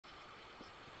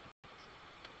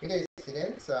Good day,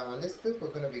 students. On this clip, we're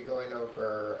going to be going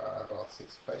over about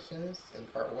 6 questions in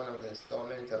part 1 of the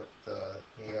installment of the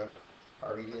New York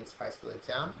Regents High School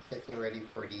exam, getting ready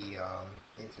for the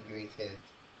integrated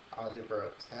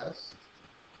algebra test.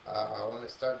 I want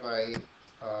to start by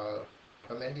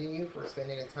commending you for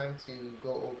spending the time to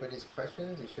go over these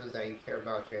questions. It shows that you care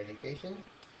about your education,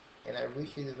 and I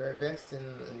wish you the very best in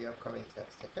the upcoming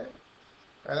test, okay?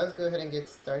 Alright, let's go ahead and get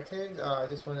started. I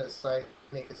just want to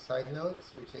make a side note,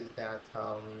 which is that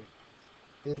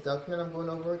this document I'm going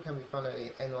over can be found on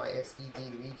the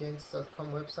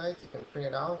nysedregents.com website. You can print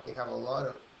it out. They have a lot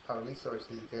of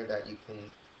resources there that you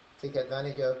can take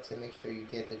advantage of to make sure you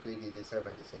get the grade you deserve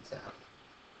at this exam.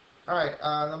 Alright,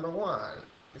 number 1.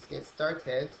 Let's get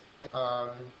started.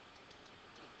 The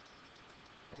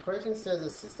question says a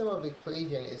system of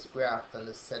equation is graphed on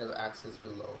the set of axes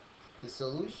below. The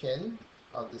solution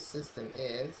of the system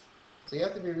is, so you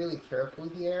have to be really careful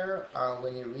here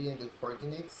when you're reading the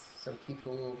coordinates. Some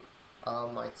people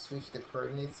might switch the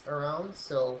coordinates around.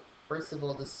 So first of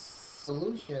all, the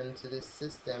solution to this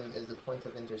system is the point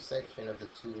of intersection of the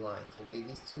two lines. Okay,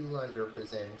 these two lines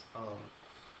represent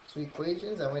two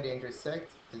equations, and when they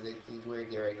intersect is where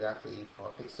they're exactly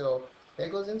equal. Okay, so there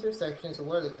goes intersection. So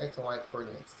what are the x and y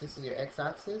coordinates? This is your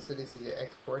x-axis, so this is your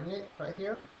x coordinate right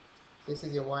here. This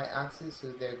is your y-axis,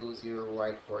 so there goes your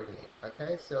y coordinate.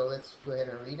 Okay, so let's go ahead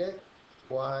and read it.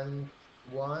 1,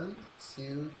 1,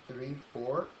 2, 3,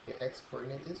 4. Your x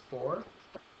coordinate is 4,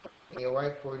 and your y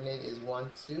coordinate is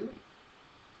 1, 2.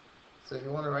 So if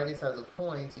you want to write this as a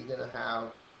point, you're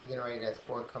gonna write it as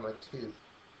 4, 2.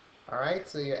 All right,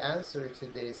 so your answer to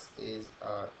this is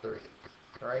 3.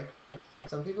 All right.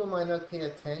 Some people might not pay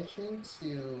attention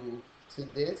to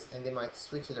this, and they might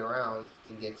switch it around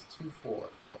and get 2, 4.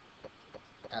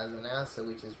 As an answer,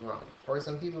 which is wrong. Or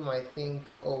some people might think,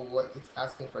 oh, what it's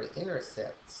asking for the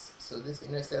intercepts. So this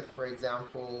intercept, for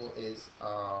example, is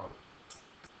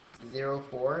 0,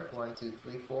 4, 1, 2,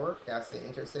 3, 4. That's the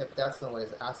intercept. That's not what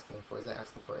it's asking for. It's not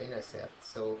asking for intercept.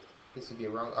 So this would be a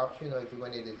wrong option. Or if you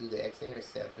wanted to do the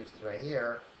x-intercept, which is right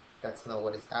here, that's not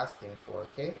what it's asking for,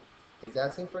 okay? It's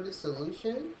asking for the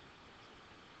solution.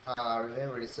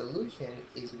 Remember, the solution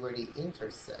is where they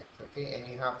intersect, okay? And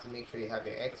you have to make sure you have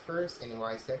your x first and your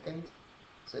y second,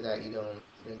 so that you don't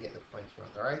get the points wrong.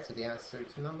 All right. So the answer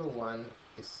to number 1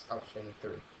 is option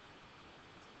 3.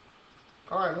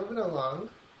 All right, moving along.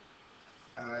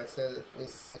 It says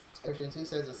this question 2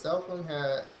 says a cell phone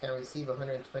can receive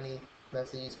 120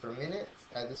 messages per minute.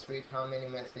 At this rate, how many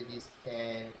messages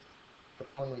can the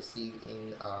phone receive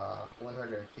in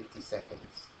 150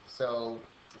 seconds? So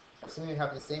assuming we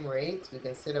have the same rate, we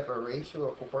can set up a ratio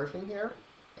or proportion here,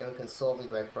 and we can solve it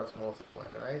by cross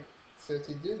multiplying, right? So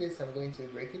to do this, I'm going to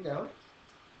break it down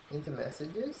into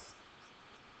messages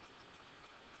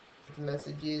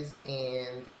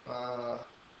and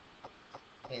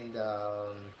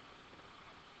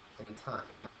time.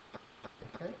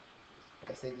 Okay,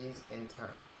 messages and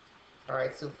time. All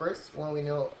right. So first one, we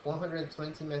know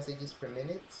 120 messages per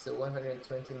minute. So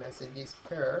 120 messages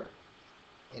per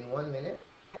in 1 minute.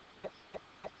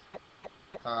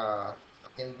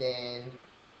 And then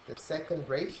the second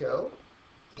ratio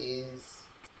is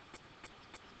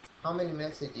how many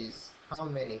messages, how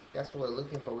many, that's what we're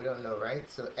looking for, we don't know, right?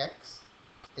 So x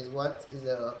is what is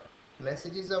the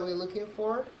messages that we're looking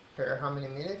for per how many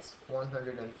minutes?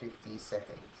 150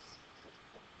 seconds.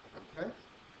 Okay.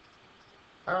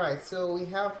 Alright, so we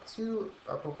have two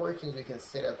proportions we can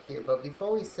set up here, but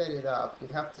before we set it up, we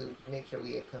have to make sure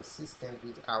we are consistent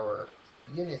with our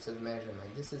units of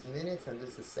measurement. This is minutes and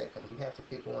this is seconds. We have to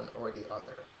pick one or the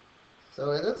other.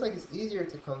 So it looks like it's easier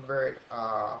to convert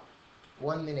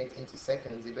 1 minute into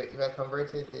seconds. If I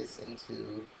converted this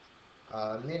into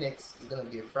minutes, it's going to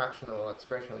be a fractional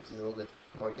expression, which is a little bit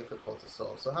more difficult to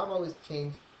solve. So how about we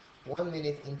change 1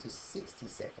 minute into 60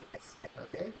 seconds?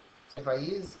 Okay. So if I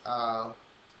use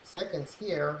seconds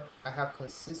here, I have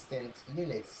consistent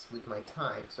units with my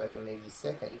time, so I can make these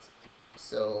seconds.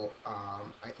 So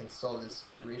I can solve this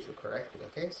ratio correctly.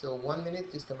 Okay. So 1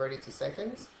 minute, just convert it to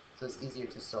seconds, so it's easier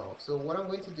to solve. So what I'm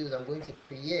going to do is I'm going to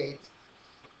create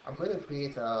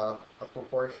a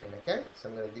proportion, okay? So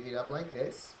I'm going to divvy it up like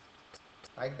this,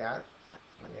 like that,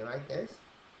 and like this.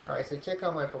 All right, so check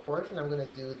out my proportion. I'm going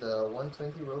to do the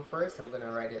 120 row first. I'm going to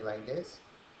write it like this.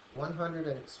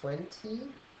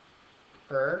 120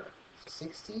 per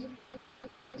 60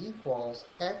 equals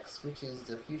x, which is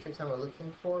the future time we're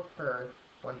looking for, per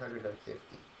 150.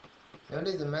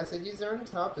 Notice the messages are on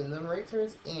top, the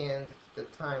numerators, and the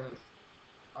times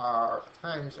are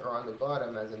on the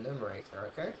bottom as a numerator,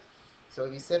 okay? So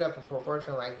if you set up a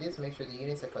proportion like this, make sure the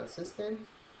units are consistent.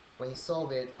 when you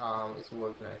solve it, it will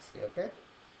work nicely, okay?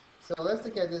 So let's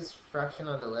look at this fraction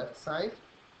on the left side.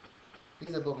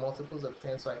 These are both multiples of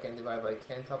 10, so I can divide by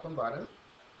 10 top and bottom.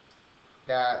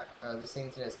 That the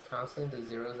same thing as canceling the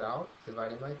zeros out,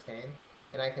 dividing by 10.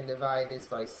 And I can divide this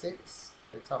by 6,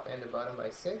 the top and the bottom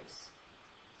by 6.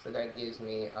 So that gives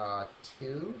me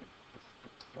 2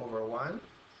 over 1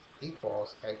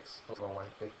 equals x over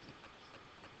 150.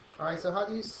 Alright, so how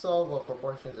do you solve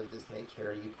proportions of this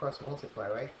nature? You cross multiply,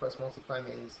 right? Cross multiply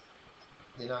means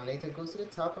denominator goes to the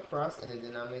top across and the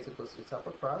denominator goes to the top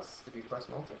across. If you cross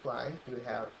multiply, you would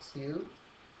have 2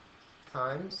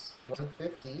 times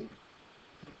 150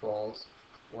 equals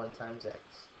 1 times x.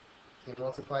 If you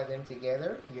multiply them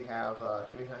together, you have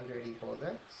 300 equals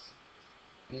x.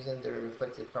 Using the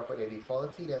reflective property of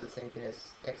equality, that's the same thing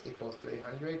as x equals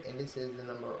 300, and this is the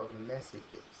number of messages.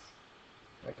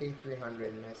 Okay,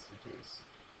 300 messages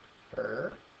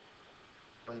per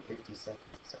 150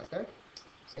 seconds. Okay,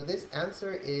 so this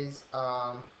answer is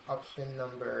option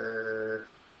number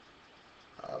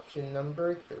 3.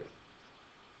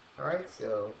 All right,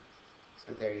 so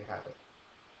there you have it.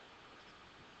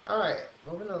 All right,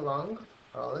 moving along.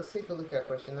 Let's take a look at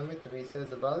question number 3. It says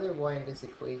the value of y in this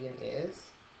equation is,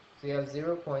 so you have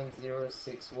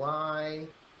 0.06y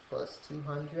plus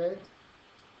 200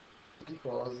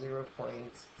 equals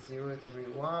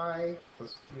 0.03y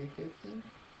plus 350.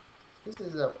 This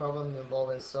is a problem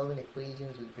involving solving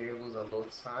equations with variables on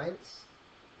both sides.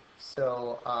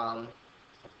 So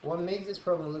what makes this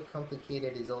problem look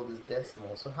complicated is all this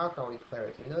decimals. So how can we clear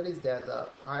it? You notice that the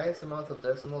highest amount of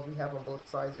decimals we have on both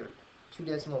sides are 2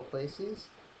 decimal places.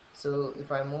 So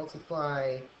if I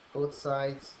multiply both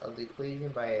sides of the equation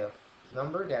by a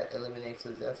number that eliminates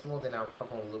the decimal, then our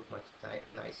problem will look much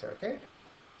nicer, okay?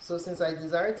 So since I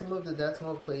desire to move the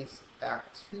decimal place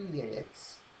back 2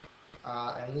 units,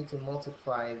 I need to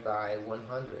multiply by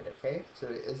 100, okay? So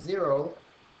a 0,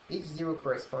 each 0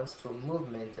 corresponds to a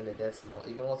movement in the decimal.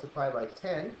 If you multiply by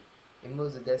 10, it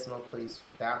moves the decimal place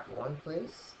back 1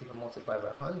 place. If you multiply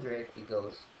by 100, it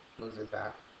moves it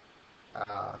back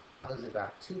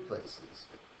 2 places,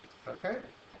 okay?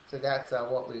 So that's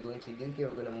what we're going to do here.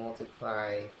 We're going to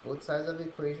multiply both sides of the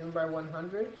equation by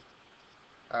 100.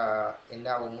 And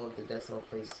that will move the decimal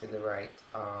place to the right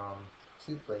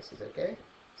 2 places, okay?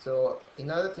 So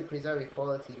in order to preserve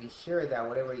equality, be sure that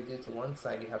whatever you do to one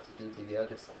side, you have to do to the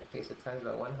other side. Okay, so times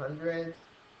by 100,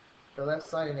 the left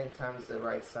side, and then times the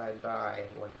right side by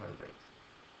 100.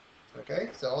 Okay,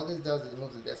 so all this does is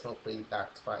moves the decimal place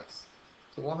back twice.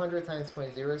 So 100 times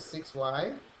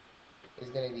 0.06y is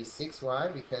going to be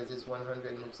 6y because this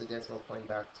 100 moves the decimal point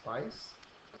back twice.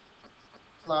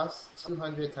 Plus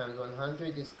 200 times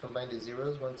 100, just combine the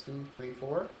zeros, 1, 2, 3,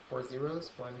 4, 4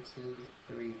 zeros, 1, 2,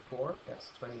 3, 4, that's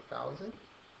 20,000.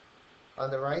 On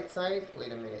the right side,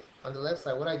 wait a minute, on the left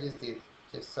side, what I just did,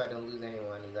 just so I don't lose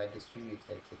anyone, is I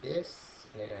distributed to this,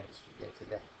 and then I distributed to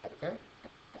that, okay?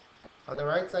 On the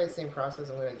right side, same process,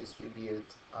 I'm going to distribute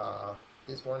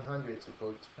this 100 to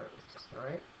both terms,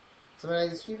 alright? So when I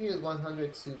distribute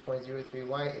 100 to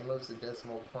 0.03y, it moves the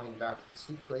decimal point back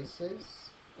 2 places,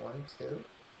 1, 2.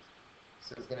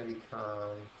 So it's going to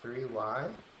become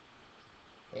 3y.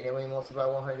 And then when you multiply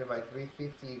 100 by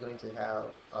 350, you're going to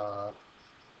have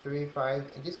 3,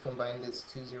 5, and just combine these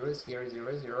 2 zeros here,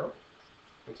 0, 0,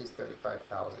 which is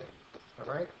 35,000.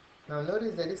 Alright? Now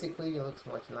notice that this equation looks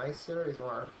much nicer, it's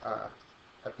more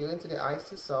appealing to the eyes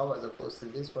to solve as opposed to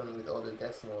this one with all the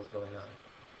decimals going on.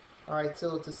 Alright,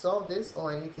 so to solve this, all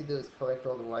I need to do is collect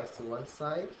all the y's to one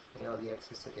side and all the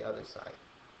x's to the other side.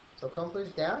 To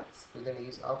accomplish that, we're going to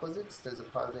use opposites. There's a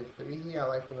positive 3 here. I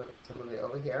like to move it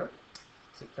over here.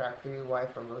 Subtract 3y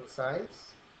from both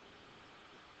sides.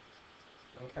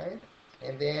 Okay?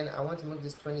 And then I want to move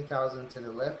this 20,000 to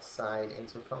the left side. And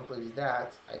to accomplish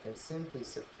that, I can simply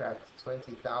subtract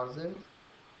 20,000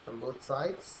 from both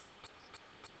sides.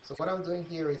 So what I'm doing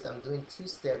here is I'm doing 2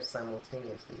 steps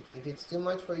simultaneously. If it's too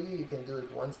much for you, you can do it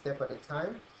 1 step at a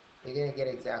time. You're going to get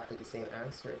exactly the same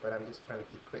answer, but I'm just trying to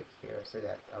be quick here so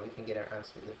that we can get our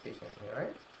answers efficiently,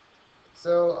 alright?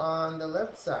 So on the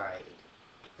left side,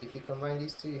 if you combine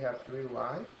these two, you have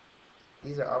 3y.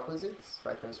 These are opposites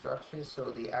by construction,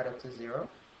 so they add up to 0,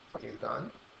 so they're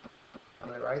gone. On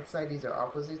the right side, these are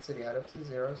opposites, so they add up to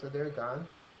 0, so they're gone.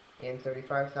 And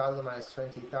 35,000 minus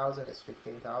 20,000 is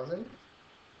 15,000.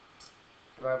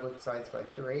 Divide both sides by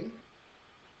 3.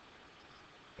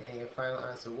 And your final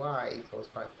answer y equals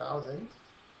 5,000. And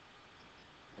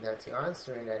that's your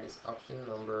answer, and that is option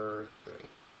number 3.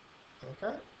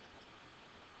 Okay?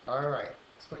 Alright,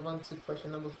 let's move on to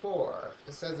question number 4.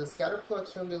 It says the scatter plot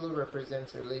shown below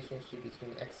represents a relationship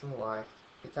between x and y.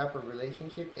 The type of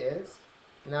relationship is,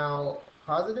 Now,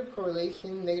 positive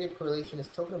correlation, negative correlation is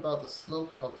talking about the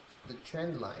slope of the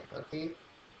trend line, okay?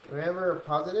 Remember, a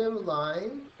positive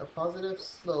line, a positive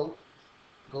slope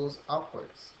goes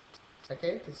upwards,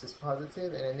 okay? This is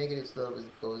positive, and a negative slope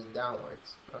goes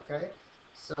downwards, okay?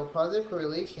 So positive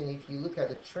correlation, if you look at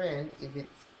the trend, if it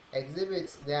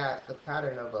exhibits that, the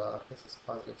pattern of a, this is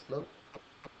positive slope,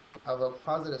 of a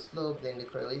positive slope, then the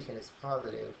correlation is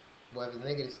positive. But if it's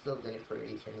negative slope, then the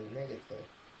correlation is negative.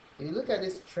 If you look at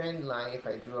this trend line, if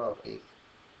I draw a big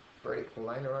vertical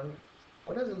line around it,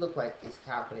 what does it look like is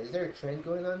happening? Is there a trend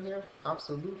going on here?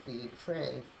 Absolutely, the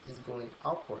trend is going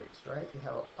upwards, right? You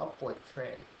have an upward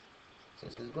trend.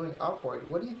 Since it's going upward,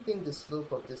 what do you think the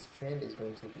slope of this trend is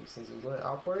going to be? Since it's going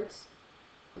upwards,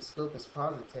 the slope is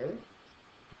positive.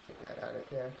 Take that out of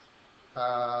there.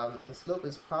 The slope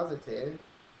is positive.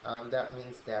 That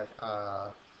means that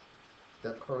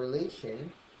the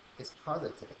correlation is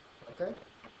positive. Okay?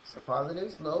 So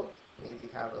positive slope means you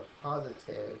have a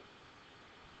positive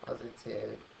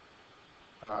correlation.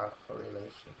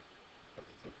 Positive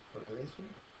correlation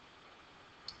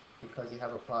because you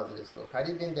have a positive slope. Had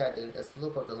it been that the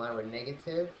slope of the line were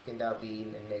negative, then that would be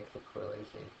a negative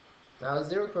correlation. Now,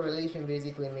 zero correlation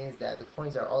basically means that the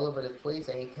points are all over the place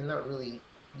and you cannot really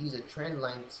use a trend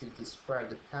line to describe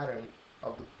the pattern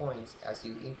of the points as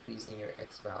you increase in your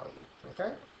x value.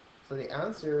 Okay? So the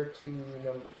answer to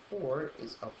number 4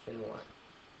 is option 1.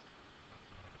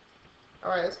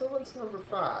 Alright, let's move on to number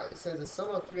 5. It says the sum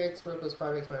of 3x squared plus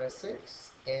 5x minus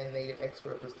 6 and negative x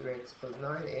squared plus 3x plus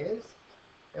 9 is.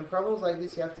 In problems like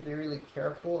this, you have to be really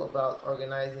careful about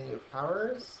organizing your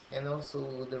powers and also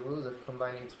with the rules of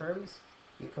combining terms.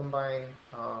 You combine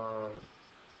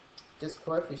just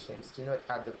coefficients, do not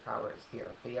add the powers here.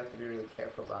 Okay, you have to be really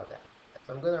careful about that.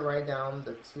 So I'm going to write down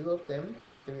the two of them,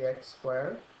 3x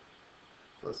squared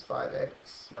plus 5x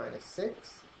minus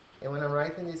 6. And when I'm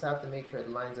writing this, I have to make sure the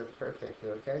lines are perfect.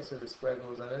 Okay, so the square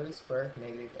goes under the square,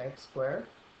 negative x squared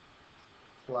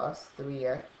plus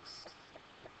 3x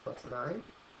plus 9.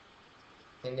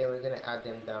 And then we're going to add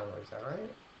them downwards,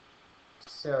 alright?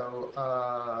 So,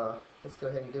 let's go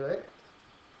ahead and do it.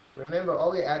 Remember, all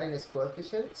we're adding is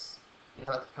coefficients,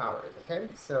 not powers, okay?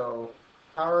 So,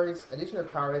 powers, addition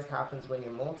of powers happens when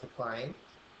you're multiplying,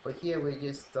 but here we're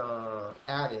just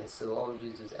adding, so all we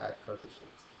do is just add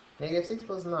coefficients. Negative 6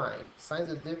 plus 9,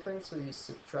 signs are different, so you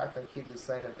subtract and keep the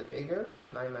sign of the bigger.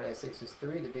 9 minus 6 is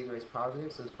 3, the bigger is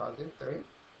positive, so it's positive 3.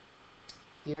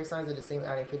 Here, signs are the same,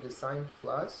 add and keep the sign,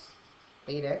 plus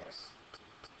 8x.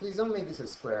 Please don't make this a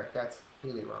square. That's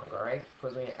really wrong, alright?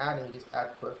 Because when you're adding, you just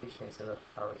add coefficients and not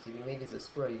powers. If you made this a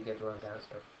square, you get the wrong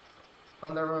answer.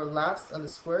 On the last, on the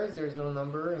squares, there's no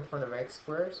number in front of x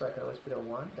squared, so I can always put a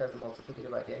 1. That's the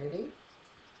multiplicative identity.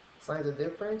 Signs are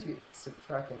different. You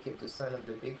subtract and keep the sign of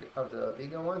the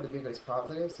bigger one. The bigger is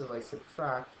positive, so if I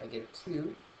subtract, I get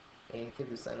 2, and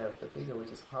keep the sign of the bigger, which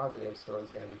is positive, so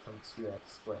it's going to become 2x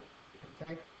squared.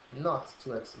 Okay? Not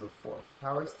 2x to the 4th.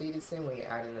 Powers stay the same when you're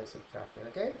adding and subtracting,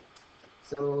 okay?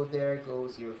 So there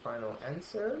goes your final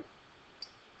answer.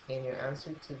 And your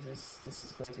answer to this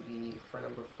is going to be, for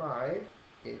number 5,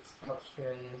 it's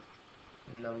option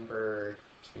number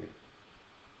 2.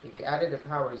 If you added the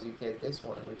powers, you get this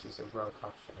one, which is a wrong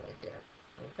option right there.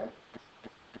 Okay?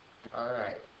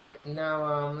 Alright.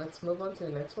 Now, let's move on to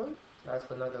the next one. Last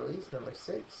but not the least, number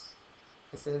 6.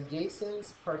 It says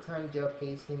Jason's part-time job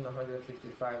pays him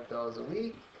 $155 a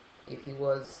week. If he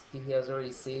has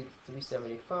already saved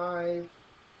 $375,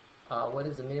 what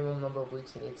is the minimum number of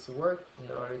weeks he needs to work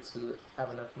in order to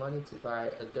have enough money to buy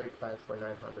a dirt bike for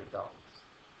 $900?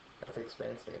 That's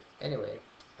expensive. Anyway,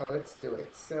 let's do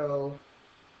it. So,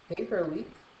 pay per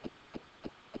week.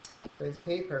 So his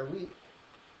pay per week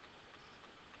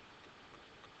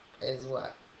is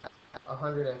what?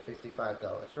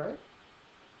 $155, right?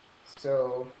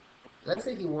 So, let's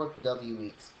say he worked W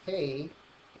weeks. Pay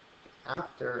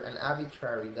after an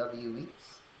arbitrary W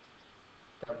weeks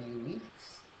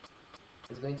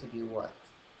is going to be what?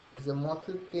 It's a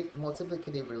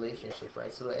multiplicative relationship,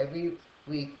 right? So every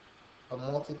week, a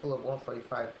multiple of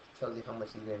 145 tells you how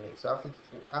much he's going to make. So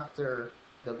after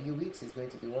W weeks, it's going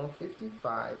to be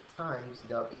 155 times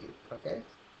W, okay?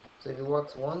 So if he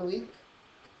works 1 week,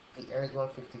 he earns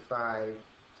 155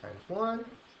 times 1,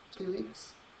 2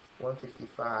 weeks,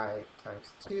 155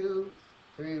 times 2,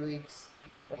 3 weeks,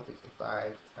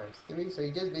 155 times 3. So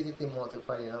you just basically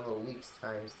multiply the number of weeks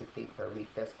times the pay per week.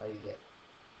 That's how you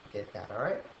get that,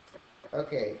 alright?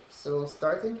 Okay, so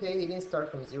starting pay, he didn't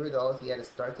start from $0. He had a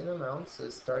starting amount. So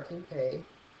starting pay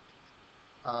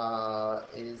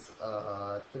is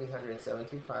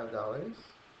 $375.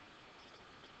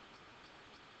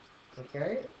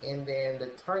 Okay, and then the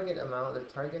target amount, the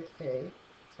target pay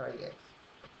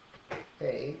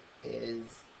is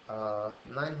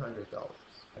 $900.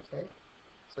 Okay,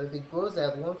 so if it grows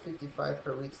at 155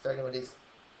 per week, starting with this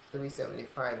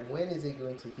 375, when is it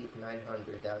going to hit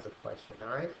 900? That's the question.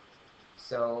 All right.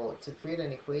 So to create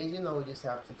an equation, all we just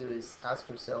have to do is ask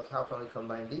ourselves, how can we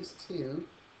combine these two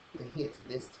to hit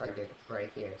this target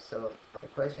right here? So the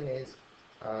question is,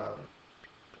 um,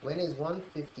 when is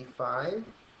 155?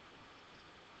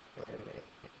 Wait a minute.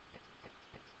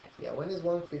 Yeah, when is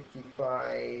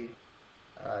 155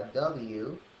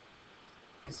 W?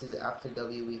 This is after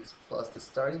W weeks plus the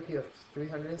starting P of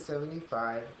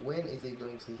 375. When is it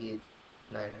going to hit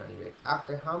 900?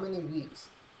 After how many weeks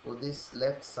will this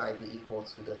left side be equal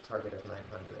to the target of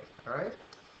 900? Alright?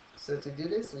 So to do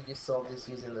this, we just solve this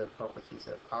using the properties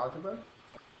of algebra.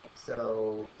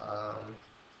 So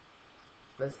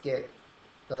let's get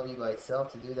W by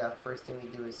itself. To do that, first thing we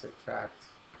do is subtract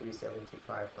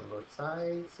 375 from both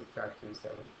sides. Subtract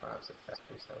 375, subtract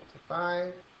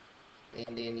 375.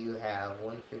 And then you have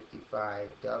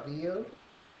 155W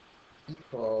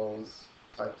equals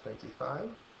 525.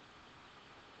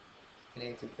 And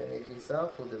then to finish this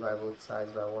up, we'll divide both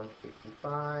sides by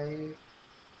 155.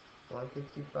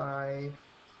 155.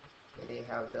 And then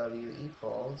have W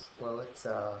equals, well, let's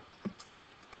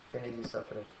finish this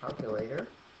up in a calculator.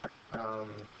 Write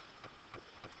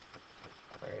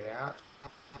it out.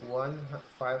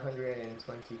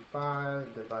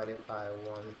 525 divided by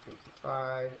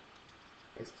 155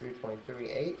 is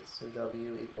 3.38, so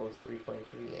W equals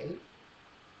 3.38.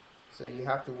 So you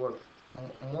have to work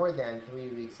more than 3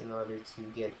 weeks in order to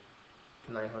get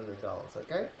 $900,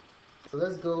 okay? So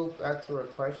let's go back to our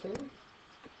question.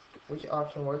 Which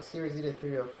option works here? Is it a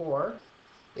 3 or 4?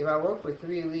 If I work for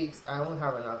 3 weeks, I won't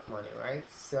have enough money, right?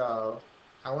 So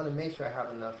I want to make sure I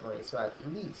have enough money. So at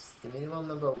least the minimum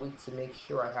number of weeks to make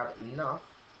sure I have enough,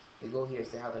 the goal here is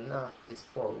to have enough, is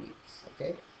 4 weeks,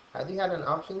 okay? Had we had an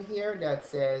option here that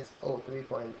says, oh,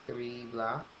 3.3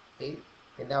 blah, 8,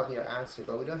 then that would be our answer.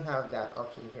 But we don't have that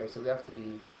option here, so we have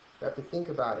to think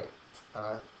about it.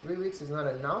 3 weeks is not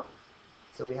enough,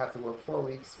 so we have to work 4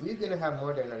 weeks. We're gonna have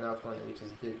more than enough money, which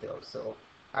is good though. So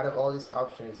out of all these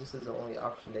options, this is the only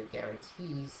option that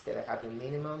guarantees that I have the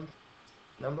minimum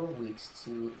number of weeks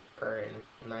to earn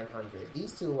 900.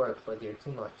 These two work, but they're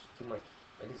too much. But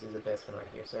this is the best one right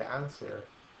here. So the answer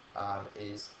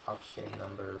is option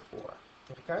number 4.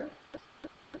 Okay.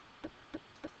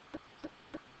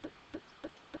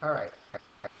 All right.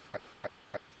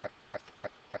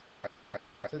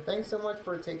 So thanks so much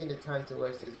for taking the time to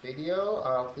watch this video.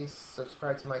 Please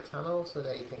subscribe to my channel so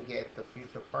that you can get the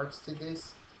future parts to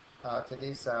this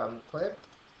clip.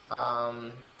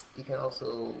 You can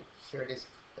also share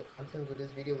the content with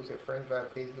this video with your friends via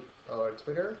Facebook or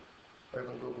Twitter or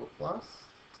even Google+.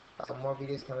 More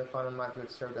videos can be found on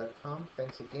mygoodserve.com.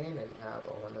 Thanks again and have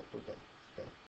a wonderful day.